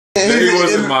He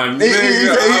wasn't my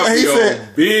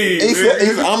nigga. He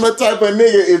said, I'm the type of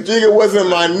nigga, if Jigga wasn't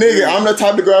my nigga, I'm the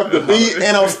type to grab the beat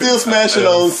and I'm still smashing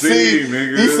on C.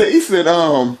 He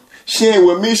said, she ain't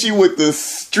with me, she with the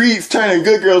streets, turning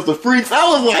good girls to freaks. I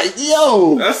was like,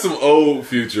 yo. That's some old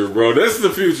Future, bro. That's the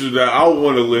Future that I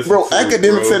want to listen to. Bro,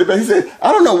 Academic said it back. He said,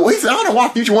 I don't know. He said, I don't know why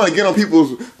Future want to get on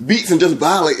people's beats and just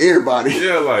violate everybody.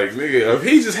 Yeah, like, nigga, if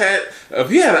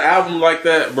he had an album like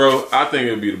that, bro, I think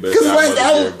it would be the best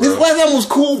album. His last album was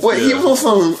cool, but he was on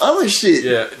some other shit.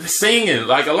 Yeah, singing.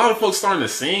 Like, a lot of folks starting to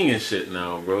sing and shit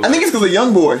now, bro. I think it's because of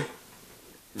Young Boy.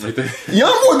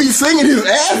 Young Boy be singing his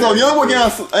ass off. Young Boy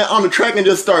get on the track and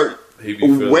just start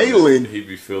wailing. He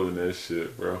be feeling that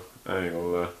shit, bro. I ain't gonna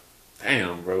lie.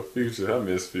 Damn, bro. Future. I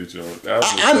miss Future.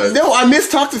 I miss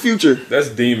Talk to Future. That's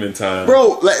demon time.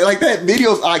 Bro, like that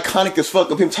video's iconic as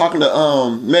fuck of him talking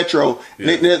to Metro.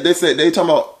 Yeah. They said, they talking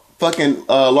about fucking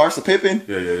Larsa Pippen.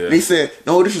 Yeah. And he said,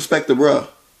 no disrespect to bruh,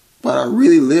 but I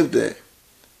really lived that.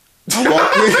 You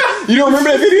don't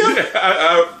remember that video? Yeah,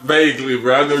 I vaguely,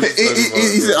 bro. I know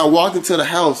he said, I walked into the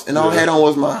house and all I had on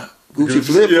was my Gucci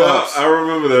flip-flops. Yeah, I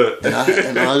remember that.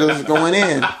 and I was going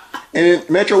in. And then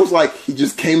Metro was like, he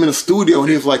just came in the studio and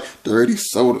he was like, dirty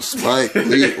soda, Spike,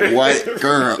 Lee, white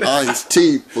girl, iced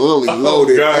tea, fully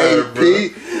loaded, AP. Bro.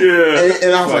 Yeah.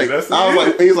 And I was like,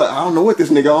 he was like, I don't know what this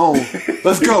nigga on.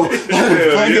 Let's go.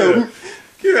 Yeah.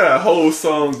 You got a whole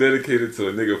song dedicated to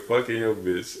a nigga fucking your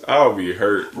bitch. I'll be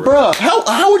hurt, bro. Bruh,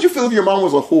 how would you feel if your mom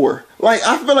was a whore? Like,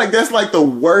 I feel like that's like the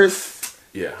worst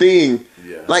thing.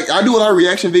 Yeah. Like, I do a lot of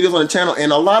reaction videos on the channel,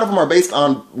 and a lot of them are based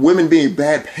on women being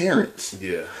bad parents.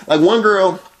 Yeah. Like, one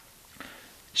girl,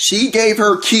 she gave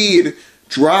her kid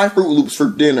dry Fruit Loops for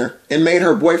dinner and made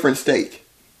her boyfriend steak.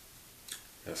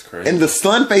 That's crazy. And the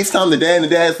son FaceTimed the dad, and the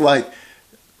dad's like,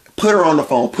 put her on the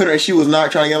phone. Put her, and she was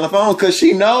not trying to get on the phone because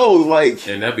she knows, like.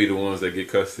 And that be the ones that get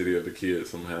custody of the kid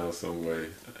somehow, some way,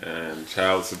 and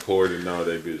child support and all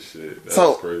that bitch shit.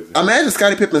 That's crazy. Imagine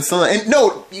Scottie Pippen's son, and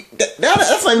no,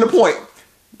 that's not even the point.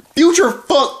 Future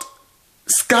fucked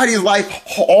Scottie's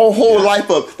whole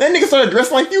life up. That nigga started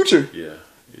dressing like Future. Yeah.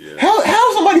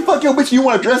 How somebody fuck your bitch and you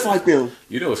want to dress like them?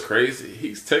 You know what's crazy?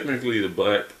 He's technically the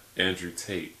black Andrew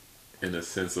Tate in the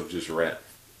sense of just rap.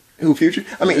 Who, Future?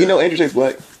 I mean, you know Andrew Tate's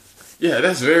black. Yeah,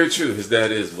 that's very true. His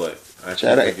dad is black.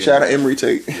 Shout out Emery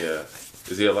Tate. Yeah.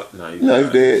 Is he alive? No, he's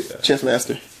dead. Chess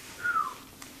master.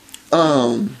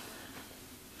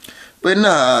 But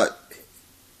nah,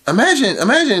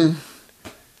 imagine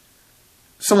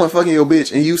someone fucking your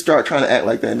bitch and you start trying to act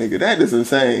like that nigga. That is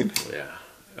insane. Yeah.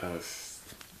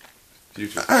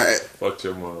 Future. All right. Fuck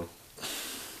your mom.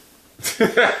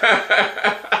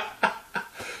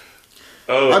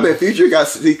 I bet Future got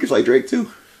secrets like Drake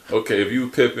too. Okay, if you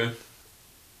Pippen,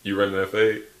 you running that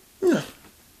fade? Yeah.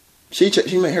 She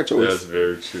made her choice. That's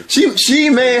very true. She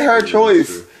made her choice.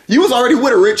 True. You was already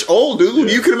with a rich old dude.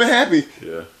 Yeah. You could have been happy.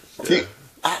 Yeah.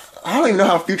 I don't even know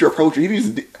how Future approached it. He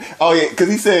just because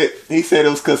he said it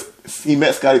was because he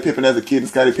met Scottie Pippen as a kid and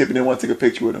Scottie Pippen didn't want to take a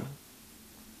picture with him.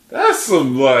 That's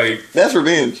some that's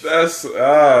revenge. That's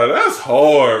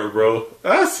hard, bro.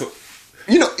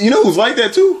 You know who's like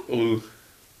that too? Ooh.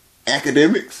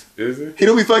 Academics. Is it? He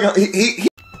don't be fucking. He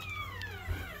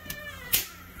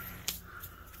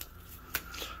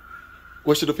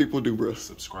What should the people do, bro?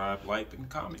 Subscribe, like, and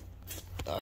comment.